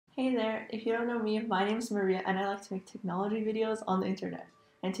Hey there, if you don't know me, my name is Maria and I like to make technology videos on the internet.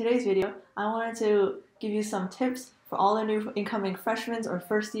 In today's video, I wanted to give you some tips for all the new incoming freshmen or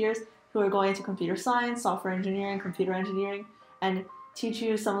first years who are going into computer science, software engineering, computer engineering, and teach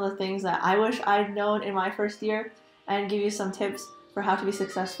you some of the things that I wish I'd known in my first year and give you some tips for how to be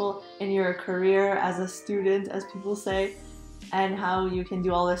successful in your career as a student, as people say, and how you can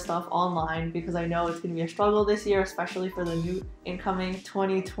do all this stuff online, because I know it's going to be a struggle this year, especially for the new incoming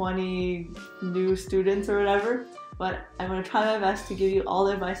 2020 new students or whatever. But I'm going to try my best to give you all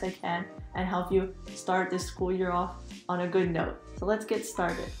the advice I can and help you start this school year off on a good note. So let's get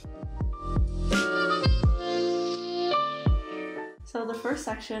started. So the first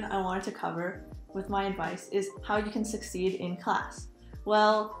section I wanted to cover with my advice is how you can succeed in class.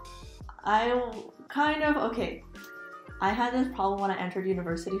 Well, I had this problem when I entered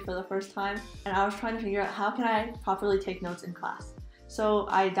university for the first time, and I was trying to figure out how can I properly take notes in class. So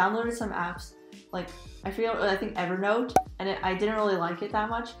I downloaded some apps, like I think Evernote, and I didn't really like it that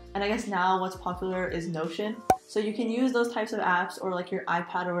much. And I guess now what's popular is Notion. So you can use those types of apps or like your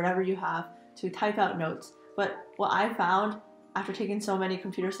iPad or whatever you have to type out notes. But what I found after taking so many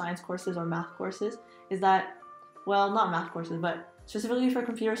computer science courses or math courses is that, well, not math courses, but specifically for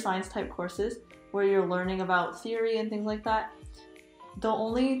computer science type courses, where you're learning about theory and things like that, the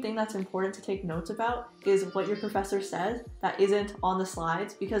only thing that's important to take notes about is what your professor says that isn't on the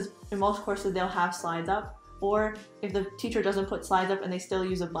slides, because in most courses they'll have slides up, or if the teacher doesn't put slides up and they still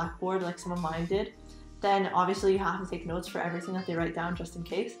use a blackboard like some of mine did, then obviously you have to take notes for everything that they write down just in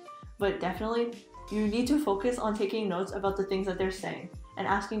case. But definitely you need to focus on taking notes about the things that they're saying and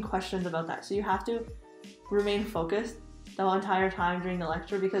asking questions about that. So you have to remain focused the entire time during the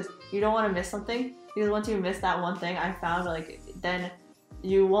lecture, because you don't want to miss something, because once you miss that one thing, I found, then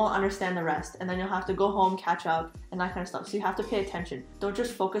you won't understand the rest, and then you'll have to go home, catch up, and that kind of stuff. So you have to pay attention. Don't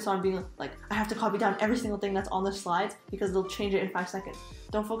just focus on being like, I have to copy down every single thing that's on the slides because they'll change it in 5 seconds.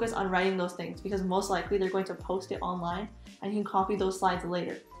 Don't focus on writing those things, because most likely they're going to post it online and you can copy those slides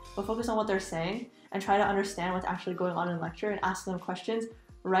later. But focus on what they're saying and try to understand what's actually going on in lecture and ask them questions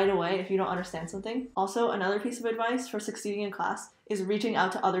right away if you don't understand something. Also, another piece of advice for succeeding in class is reaching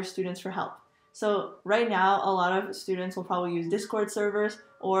out to other students for help. So right now, a lot of students will probably use Discord servers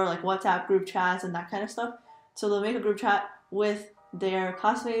or like WhatsApp group chats and that kind of stuff. So they'll make a group chat with their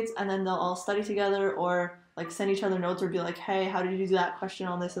classmates and then they'll all study together, or like send each other notes, or be like, hey, how did you do that question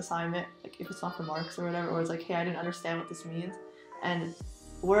on this assignment? Like if it's not for marks or whatever, or it's like, hey, I didn't understand what this means, and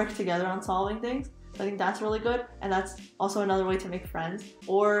work together on solving things. I think that's really good, and that's also another way to make friends.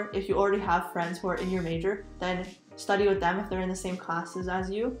 Or if you already have friends who are in your major, then study with them if they're in the same classes as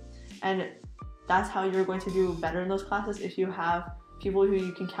you, and that's how you're going to do better in those classes, if you have people who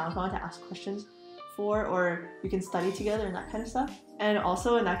you can count on to ask questions for, or you can study together and that kind of stuff. And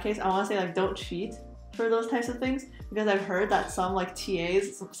also in that case, I want to say, like, don't cheat for those types of things, because I've heard that some like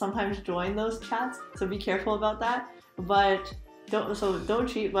TAs sometimes join those chats, so be careful about that. But don't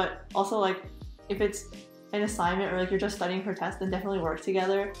cheat, but also, like, if it's an assignment or like you're just studying for tests, then definitely work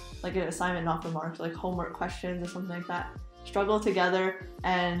together, like an assignment not for marks, like homework questions or something like that. Struggle together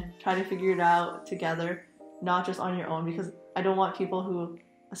and try to figure it out together, not just on your own, because I don't want people who,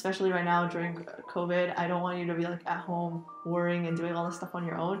 especially right now during COVID, I don't want you to be like at home worrying and doing all this stuff on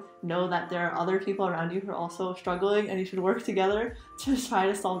your own. Know that there are other people around you who are also struggling, and you should work together to try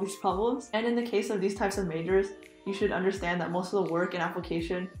to solve these problems. And in the case of these types of majors, you should understand that most of the work and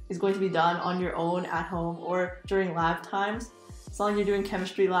application is going to be done on your own at home or during lab times. As long as you're doing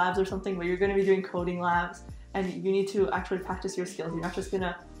chemistry labs or something, where you're going to be doing coding labs, and you need to actually practice your skills. You're not just going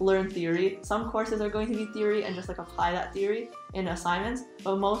to learn theory. Some courses are going to be theory and just like apply that theory in assignments,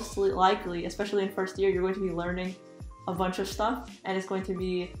 but most likely, especially in first year, you're going to be learning a bunch of stuff, and it's going to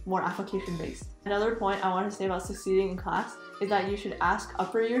be more application based. Another point I want to say about succeeding in class is that you should ask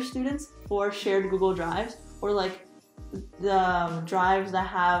upper year students for shared Google Drives, or like the drives that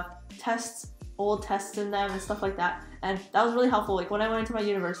have tests, old tests in them and stuff like that. And that was really helpful. Like when I went into my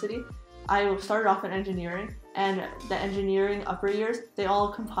university, I started off in engineering, and the engineering upper years, they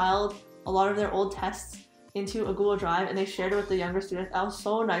all compiled a lot of their old tests into a Google Drive and they shared it with the younger students. That was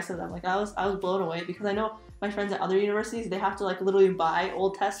so nice of them. Like I was blown away, because I know my friends at other universities, they have to like literally buy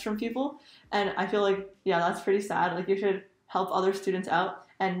old tests from people, and I feel like, yeah, that's pretty sad. Like you should help other students out.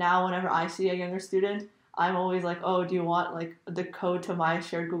 And now whenever I see a younger student, I'm always like, oh, do you want like the code to my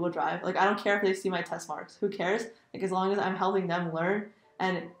shared Google Drive? Like I don't care if they see my test marks. Who cares? Like as long as I'm helping them learn,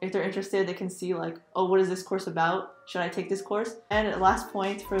 and if they're interested, they can see like, oh, what is this course about? Should I take this course? And last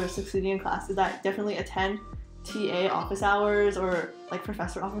point for succeeding in class is that definitely attend TA office hours or like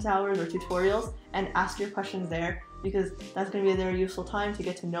professor office hours or tutorials and ask your questions there. because that's going to be their useful time to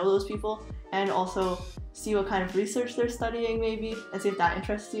get to know those people and also see what kind of research they're studying maybe and see if that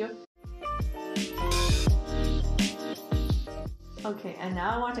interests you. Okay, and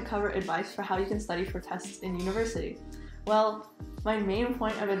now I want to cover advice for how you can study for tests in university. Well, my main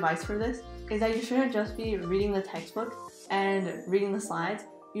point of advice for this is that you shouldn't just be reading the textbook and reading the slides.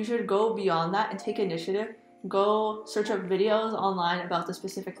 You should go beyond that and take initiative. Go search up videos online about the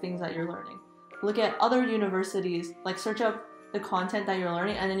specific things that you're learning. Look at other universities, like search up the content that you're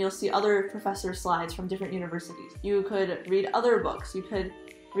learning, and then you'll see other professor slides from different universities. You could read other books, you could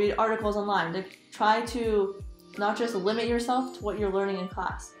read articles online. Like, try to not just limit yourself to what you're learning in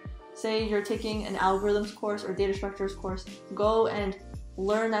class. Say you're taking an algorithms course or data structures course, go and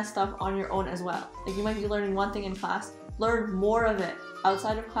learn that stuff on your own as well. Like, you might be learning one thing in class, learn more of it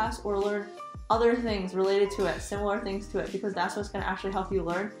outside of class, or learn other things related to it, similar things to it, because that's what's going to actually help you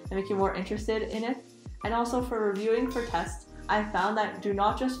learn and make you more interested in it. And also for reviewing for tests, I found that do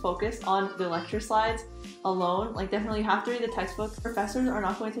not just focus on the lecture slides alone. Like, definitely you have to read the textbook. Professors are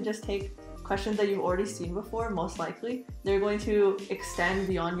not going to just take questions that you've already seen before, most likely. They're going to extend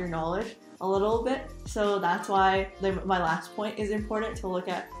beyond your knowledge a little bit. So that's why my last point is important, to look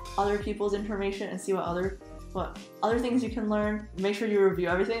at other people's information and see what other things you can learn. Make sure you review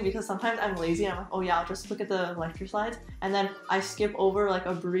everything, because sometimes I'm lazy and I'm like, oh yeah, I'll just look at the lecture slides, and then I skip over like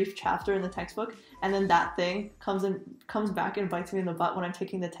a brief chapter in the textbook, and then that thing comes back and bites me in the butt when I'm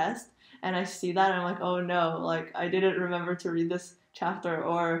taking the test, and I see that and I'm like, oh no, like I didn't remember to read this chapter,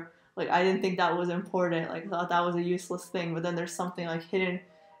 or like I didn't think that was important, like I thought that was a useless thing, but then there's something like hidden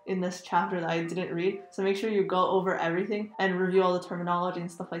in this chapter that I didn't read. So make sure you go over everything and review all the terminology and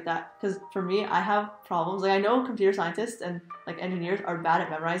stuff like that. Because for me, I have problems. Like, I know computer scientists and like engineers are bad at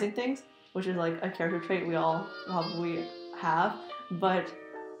memorizing things, which is like a character trait we all probably have. But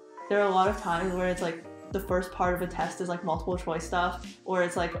there are a lot of times where it's like the first part of a test is like multiple choice stuff, or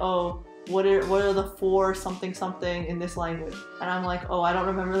it's like, oh, what are the four something something in this language? And I'm like, oh, I don't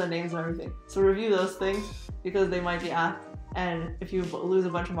remember the names and everything. So review those things, because they might be asked, and if you lose a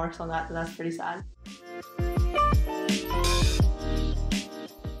bunch of marks on that, then that's pretty sad.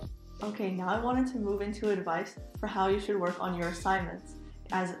 Okay, now I wanted to move into advice for how you should work on your assignments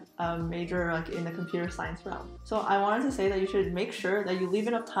as a major like in the computer science realm. So I wanted to say that you should make sure that you leave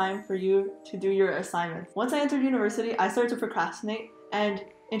enough time for you to do your assignments. Once I entered university, I started to procrastinate, and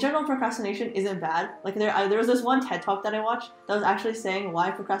in general, procrastination isn't bad. Like, there was this one TED Talk that I watched that was actually saying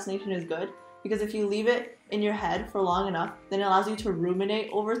why procrastination is good. Because if you leave it in your head for long enough, then it allows you to ruminate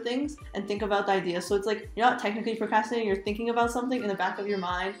over things and think about the idea. So it's like, you're not technically procrastinating, you're thinking about something in the back of your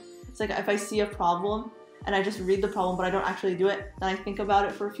mind. It's like, if I see a problem and I just read the problem but I don't actually do it, then I think about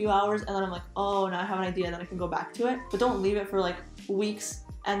it for a few hours, and then I'm like, oh, now I have an idea, then I can go back to it. But don't leave it for like weeks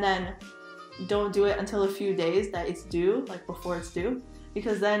and then don't do it until a few days that it's due, like before it's due,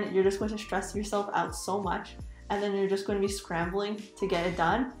 because then you're just going to stress yourself out so much, and then you're just going to be scrambling to get it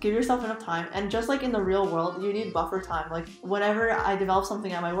done. Give yourself enough time, and just like in the real world, you need buffer time. Like, whenever I develop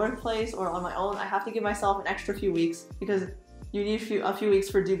something at my workplace or on my own, I have to give myself an extra few weeks, because you need a few weeks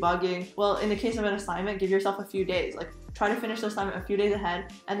for debugging. Well, in the case of an assignment, give yourself a few days. Like, try to finish the assignment a few days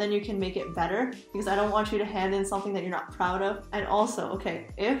ahead, and then you can make it better, because I don't want you to hand in something that you're not proud of. And also, okay,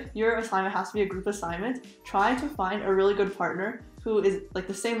 if your assignment has to be a group assignment, try to find a really good partner who is like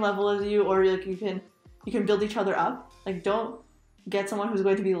the same level as you, or like you can build each other up. Like, don't get someone who's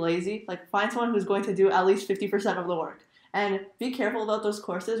going to be lazy. Like, find someone who's going to do at least 50% of the work. And be careful about those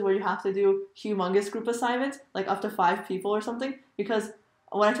courses where you have to do humongous group assignments, like up to 5 people or something, because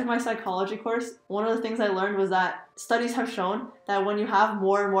when I took my psychology course, one of the things I learned was that studies have shown that when you have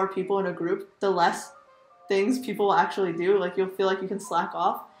more and more people in a group, the less things people will actually do. Like, you'll feel like you can slack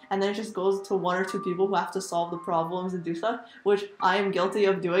off, and then it just goes to 1 or 2 people who have to solve the problems and do stuff, which I am guilty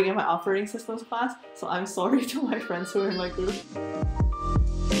of doing in my operating systems class. So I'm sorry to my friends who are in my group.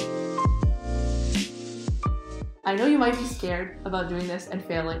 I know you might be scared about doing this and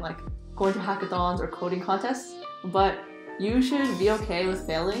failing, like going to hackathons or coding contests, but you should be okay with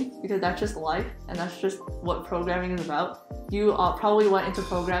failing, because that's just life, and that's just what programming is about. You probably went into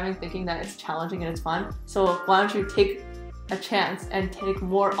programming thinking that it's challenging and it's fun, so why don't you take a chance and take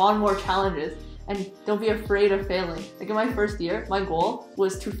more challenges, and don't be afraid of failing. Like, in my first year, my goal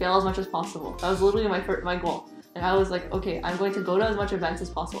was to fail as much as possible. That was literally my goal. And I was like, okay, I'm going to go to as much events as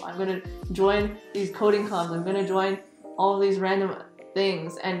possible. I'm going to join these coding clubs. I'm going to join all of these random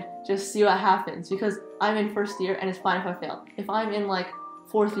things and just see what happens, because I'm in first year and it's fine if I fail. If I'm in like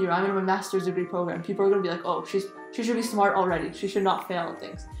 4th year, I'm in my master's degree program, people are going to be like, oh, she should be smart already. She should not fail at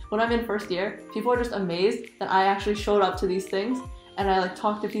things. When I'm in first year, people are just amazed that I actually showed up to these things, and I like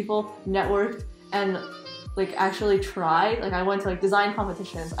talked to people, networked, and like actually try. Like I went to like design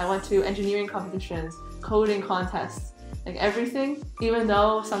competitions, I went to engineering competitions, coding contests, like everything. Even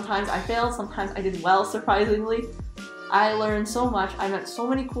though sometimes I failed, sometimes I did well, surprisingly. I learned so much, I met so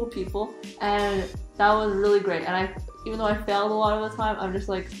many cool people, and that was really great. And even though I failed a lot of the time, I'm just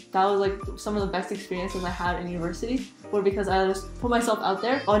like, that was like some of the best experiences I had in university, were because I just put myself out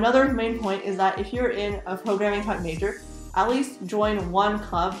there. Another main point is that if you're in a programming type major, at least join one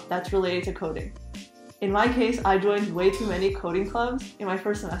club that's related to coding. In my case, I joined way too many coding clubs in my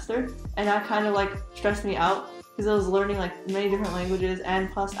first semester, and that kind of like stressed me out because I was learning like many different languages, and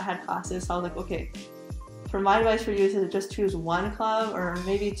plus I had classes, so I was like, okay, for my advice for you is to just choose one club or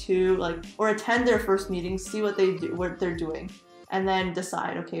maybe two, like, or attend their first meetings, see what they're doing, and then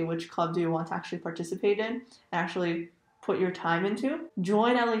decide, okay, which club do you want to actually participate in and actually put your time into.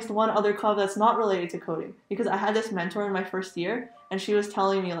 Join at least one other club that's not related to coding, because I had this mentor in my first year, and she was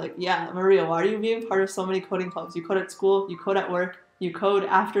telling me like, yeah, Maria, why are you being part of so many coding clubs? You code at school, you code at work, you code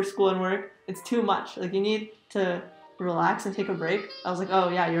after school and work. It's too much. Like, you need to relax and take a break. I was like, oh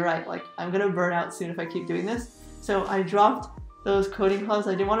yeah, you're right. Like, I'm gonna burn out soon if I keep doing this. So I dropped those coding clubs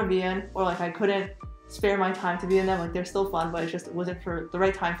I didn't want to be in, or like I couldn't spare my time to be in them. Like, they're still fun, but it wasn't for the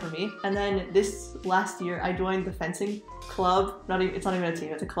right time for me. And then this last year, I joined the fencing club. It's not even a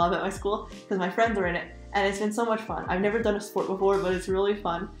team, it's a club at my school, because my friends are in it. And it's been so much fun. I've never done a sport before, but it's really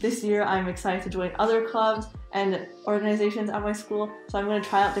fun. This year, I'm excited to join other clubs and organizations at my school. So I'm going to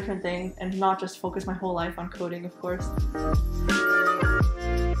try out different things and not just focus my whole life on coding, of course.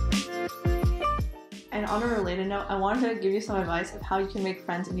 And on a related note, I wanted to give you some advice of how you can make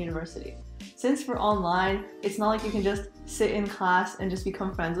friends in university. Since we're online, it's not like you can just sit in class and just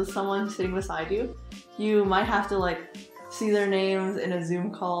become friends with someone sitting beside you. You might have to like see their names in a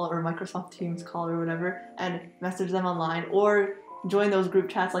Zoom call or Microsoft Teams call or whatever and message them online, or join those group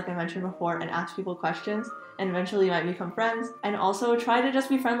chats like I mentioned before and ask people questions, and eventually you might become friends. And also try to just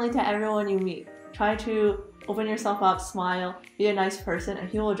be friendly to everyone you meet. Try to open yourself up, smile, be a nice person,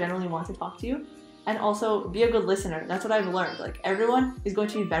 and people will generally want to talk to you. And also be a good listener. That's what I've learned. Like, everyone is going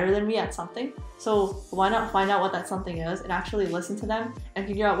to be better than me at something, so why not find out what that something is and actually listen to them and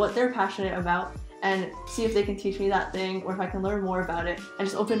figure out what they're passionate about, and see if they can teach me that thing, or if I can learn more about it, and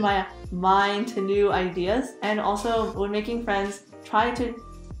just open my mind to new ideas. And also, when making friends, try to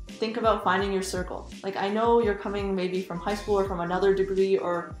think about finding your circle. Like, I know you're coming maybe from high school or from another degree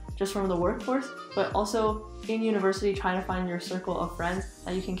or just from the workforce, but also in university, trying to find your circle of friends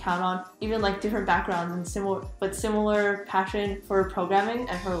that you can count on, even like different backgrounds and similar passion for programming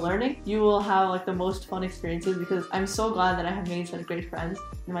and for learning. You will have like the most fun experiences, because I'm so glad that I have made such great friends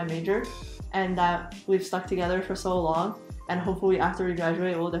in my major and that we've stuck together for so long. And hopefully after we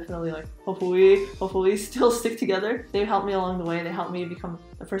graduate, we'll definitely like, hopefully still stick together. They've helped me along the way. They helped me become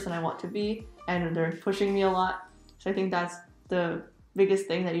the person I want to be, and they're pushing me a lot. So I think that's the biggest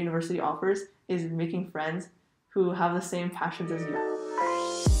thing that university offers, is making friends who have the same passions as you.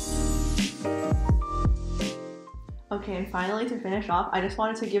 Okay, and finally, to finish off, I just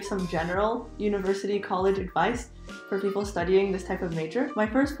wanted to give some general university college advice for people studying this type of major. My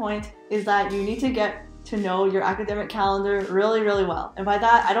first point is that you need to get to know your academic calendar really, really well. And by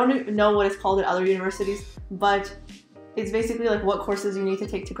that, I don't even know what it's called at other universities, but it's basically like what courses you need to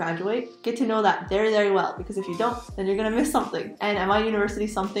take to graduate. Get to know that very, very well, because if you don't, then you're gonna miss something. And at my university,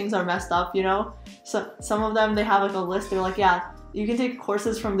 some things are messed up, you know? So some of them, they have like a list. They're like, yeah, you can take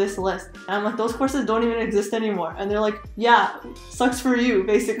courses from this list. And I'm like, those courses don't even exist anymore. And they're like, yeah, sucks for you,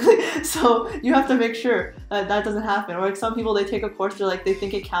 basically. So you have to make sure that that doesn't happen. Or like some people, they take a course, they're like, they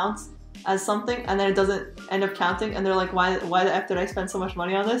think it counts as something, and then it doesn't end up counting. And they're like, why the F did I spend so much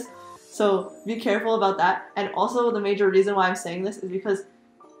money on this? So be careful about that. And also, the major reason why I'm saying this is because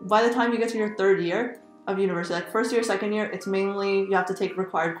by the time you get to your third year of university, like first year, second year, it's mainly you have to take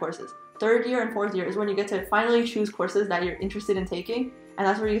required courses. Third year and fourth year is when you get to finally choose courses that you're interested in taking, and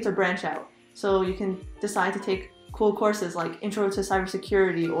that's where you get to branch out. So you can decide to take cool courses like Intro to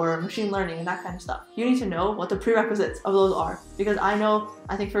Cybersecurity or Machine Learning and that kind of stuff. You need to know what the prerequisites of those are, because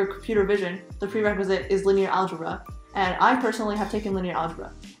I think for computer vision, the prerequisite is linear algebra, and I personally have taken linear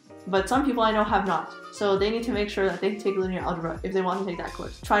algebra. But some people I know have not. So they need to make sure that they take linear algebra if they want to take that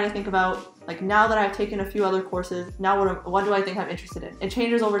course. Try to think about, like, now that I've taken a few other courses, now what do I think I'm interested in? It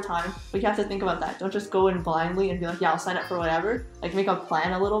changes over time, but you have to think about that. Don't just go in blindly and be like, yeah, I'll sign up for whatever. Like, make a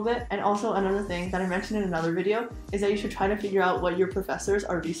plan a little bit. And also another thing that I mentioned in another video is that you should try to figure out what your professors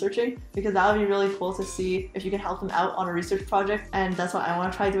are researching, because that would be really cool to see if you can help them out on a research project. And that's what I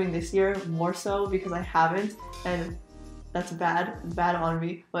want to try doing this year more so, because I haven't. And that's bad on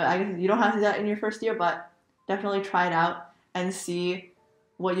me. But I guess you don't have to do that in your first year, but definitely try it out and see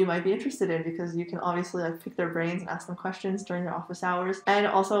what you might be interested in, because you can obviously like pick their brains and ask them questions during their office hours. And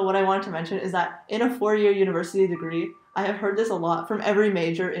also what I wanted to mention is that in a 4-year university degree, I have heard this a lot from every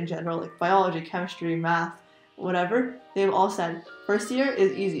major in general, like biology, chemistry, math, whatever. They've all said, first year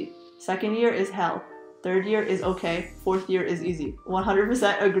is easy, second year is hell, third year is okay, fourth year is easy.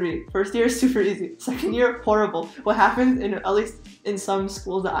 100% agree. First year is super easy, second year, horrible. What happens, in at least in some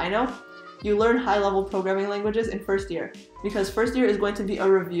schools that I know, you learn high-level programming languages in first year, because first year is going to be a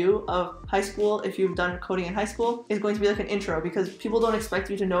review of high school. If you've done coding in high school, it's going to be like an intro, because people don't expect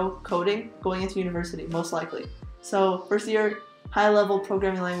you to know coding going into university, most likely. So first year, high-level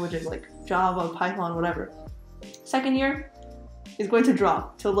programming languages like Java, Python, whatever. Second year is going to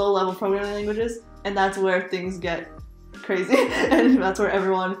drop to low-level programming languages, and that's where things get crazy, and that's where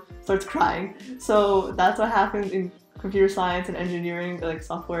everyone starts crying. So that's what happens in computer science and engineering, like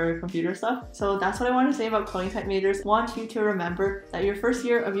software, computer stuff. So that's what I want to say about coding type majors. I want you to remember that your first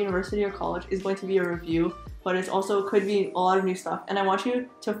year of university or college is going to be a review, but it's also could be a lot of new stuff. And I want you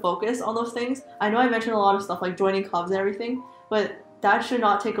to focus on those things. I know I mentioned a lot of stuff like joining clubs and everything, but that should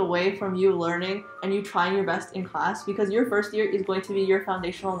not take away from you learning and you trying your best in class, because your first year is going to be your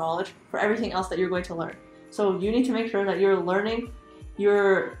foundational knowledge for everything else that you're going to learn. So you need to make sure that you're learning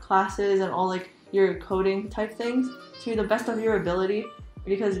your classes and all like your coding type things to the best of your ability,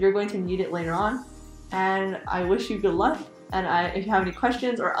 because you're going to need it later on. And I wish you good luck. And if you have any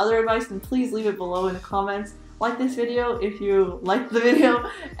questions or other advice, then please leave it below in the comments. Like this video if you liked the video,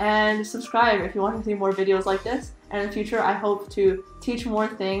 and subscribe if you want to see more videos like this. And in the future, I hope to teach more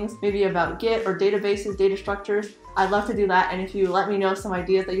things, maybe about Git or databases, data structures. I'd love to do that. And if you let me know some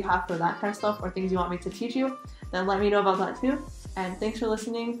ideas that you have for that kind of stuff, or things you want me to teach you, then let me know about that too. And thanks for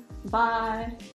listening. Bye.